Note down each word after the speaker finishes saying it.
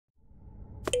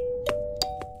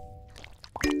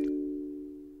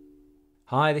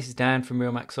Hi, this is Dan from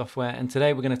Watermark Software, and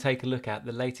today we're going to take a look at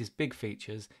the latest big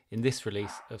features in this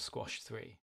release of Squash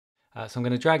 3. So I'm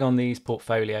going to drag on these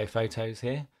portfolio photos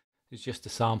here. It's just a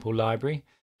sample library.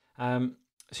 So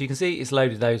you can see it's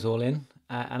loaded those all in,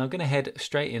 and I'm going to head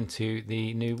straight into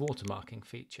the new watermarking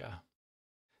feature.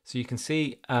 So you can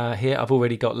see here I've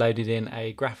already got loaded in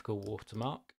a graphical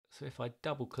watermark. So if I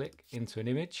double click into an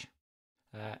image,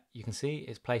 you can see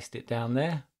it's placed it down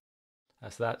there.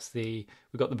 So we've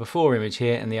got the before image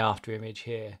here and the after image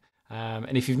here.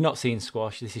 And if you've not seen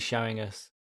Squash, this is showing us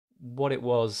what it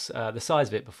was, the size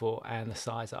of it before and the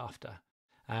size after.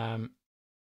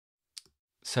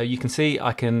 So you can see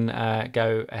I can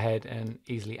go ahead and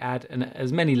easily add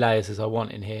as many layers as I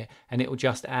want in here, and it will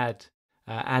just add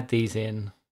these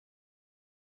in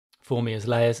for me as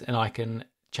layers, and I can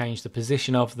change the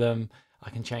position of them.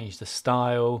 I can change the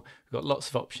style. We've got lots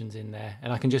of options in there,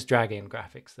 and I can just drag in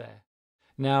graphics there.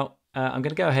 Now I'm going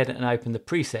to go ahead and open the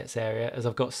presets area, as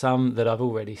I've got some that I've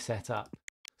already set up.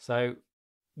 So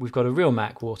we've got a real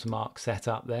Mac watermark set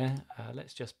up there.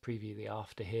 Let's just preview the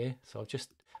after here. So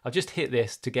I've just hit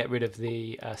this to get rid of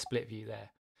the split view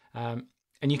there.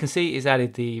 And you can see it's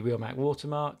added the real Mac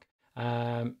watermark.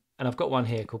 And I've got one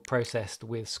here called Processed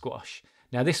with Squash.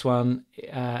 Now this one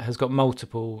has got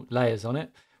multiple layers on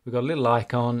it. We've got a little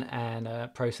icon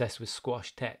and Processed with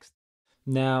Squash text.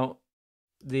 Now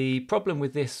the problem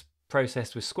with this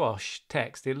Processed with Squash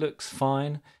text, it looks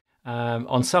fine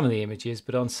on some of the images,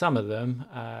 but on some of them,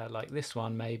 like this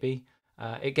one maybe,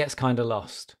 it gets kind of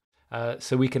lost.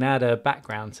 So we can add a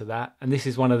background to that, and this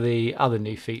is one of the other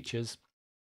new features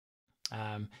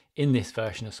in this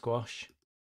version of Squash.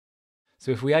 So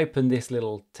if we open this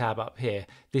little tab up here,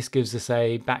 this gives us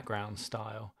a background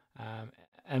style,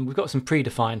 and we've got some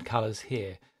predefined colors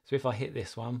here. So if I hit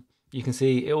this one, you can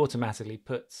see it automatically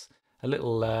puts a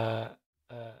little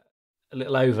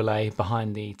overlay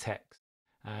behind the text,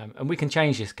 and we can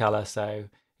change this color. So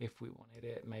if we wanted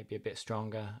it maybe a bit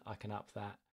stronger, I can up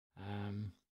that,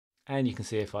 and you can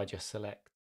see if I just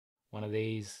select one of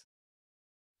these,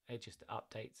 it just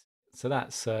updates. So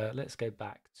that's let's go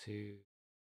back to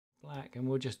black, and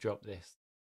we'll just drop this.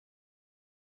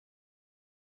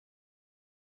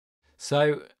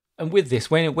 So, and with this,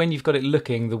 when you've got it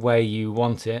looking the way you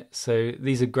want it, so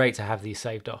these are great to have these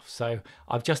saved off. So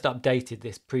I've just updated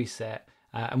this preset,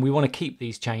 and we want to keep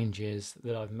these changes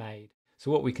that I've made. So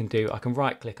what we can do, I can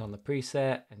right click on the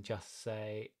preset and just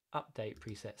say update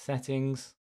preset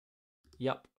settings.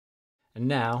 Yep. And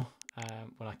now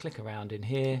when I click around in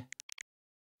here,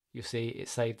 you'll see it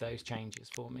saved those changes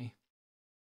for me.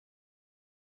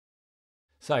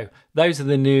 So those are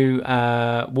the new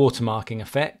watermarking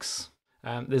effects.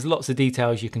 There's lots of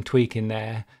details you can tweak in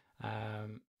there,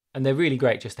 and they're really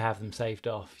great just to have them saved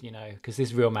off, you know, because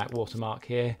this real Mac watermark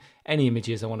here, any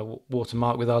images I want to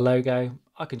watermark with our logo,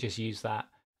 I can just use that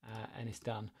and it's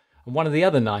done. And one of the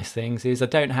other nice things is I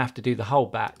don't have to do the whole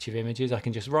batch of images. I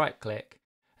can just right click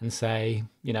and say,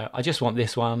 you know, I just want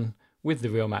this one with the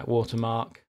real Mac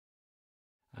watermark,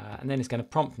 and then it's going to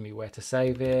prompt me where to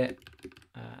save it,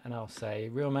 and I'll say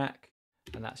real Mac,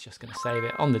 and that's just going to save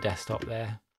it on the desktop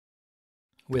there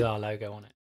with our logo on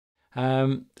it.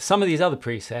 Some of these other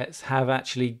presets have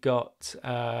actually got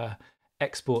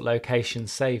export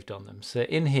locations saved on them. So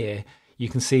in here, you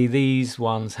can see these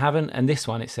ones haven't, and this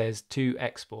one, it says to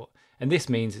export. And this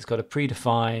means it's got a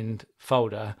predefined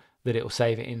folder that it will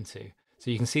save it into.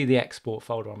 So you can see the export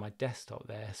folder on my desktop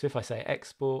there. So if I say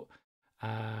export,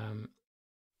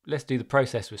 let's do the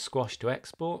process with Squash to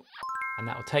export, and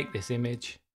that will take this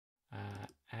image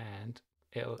and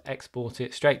it'll export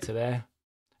it straight to there.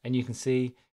 And you can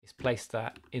see it's placed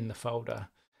that in the folder.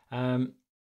 And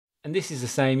this is the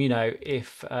same, you know,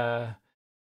 if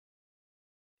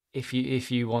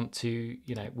you want to,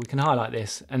 you know, we can highlight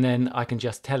this, and then I can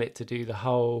just tell it to do the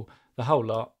whole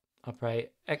lot. I'll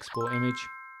pray export image,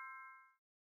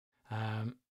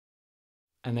 and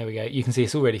there we go. You can see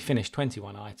it's already finished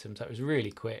 21 items. That was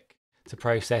really quick to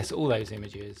process all those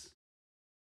images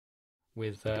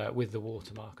with the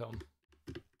watermark on.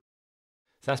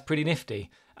 So that's pretty nifty.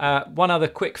 One other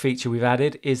quick feature we've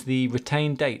added is the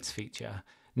retain dates feature.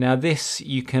 Now this,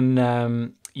 you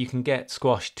can get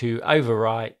Squash to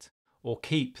overwrite or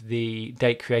keep the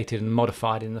date created and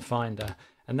modified in the Finder,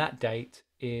 and that date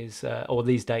is, or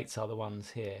these dates are the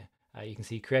ones here. You can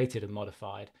see created and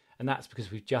modified, and that's because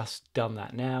we've just done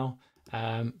that now.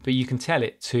 But you can tell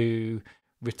it to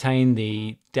retain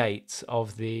the dates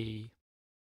of the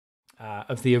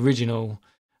original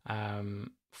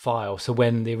file. So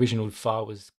when the original file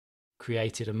was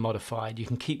created and modified, you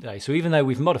can keep those. So even though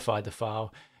we've modified the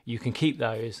file, you can keep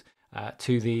those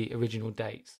to the original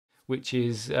dates, which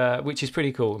is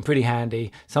pretty cool and pretty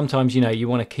handy. Sometimes, you know, you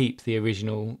want to keep the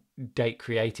original date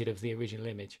created of the original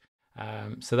image.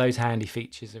 So those handy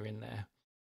features are in there.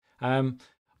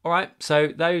 All right, so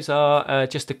those are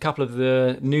just a couple of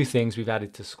the new things we've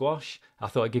added to Squash. I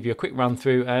thought I'd give you a quick run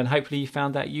through, and hopefully you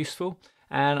found that useful.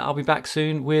 And I'll be back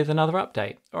soon with another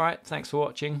update. All right, thanks for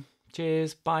watching.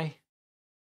 Cheers, bye.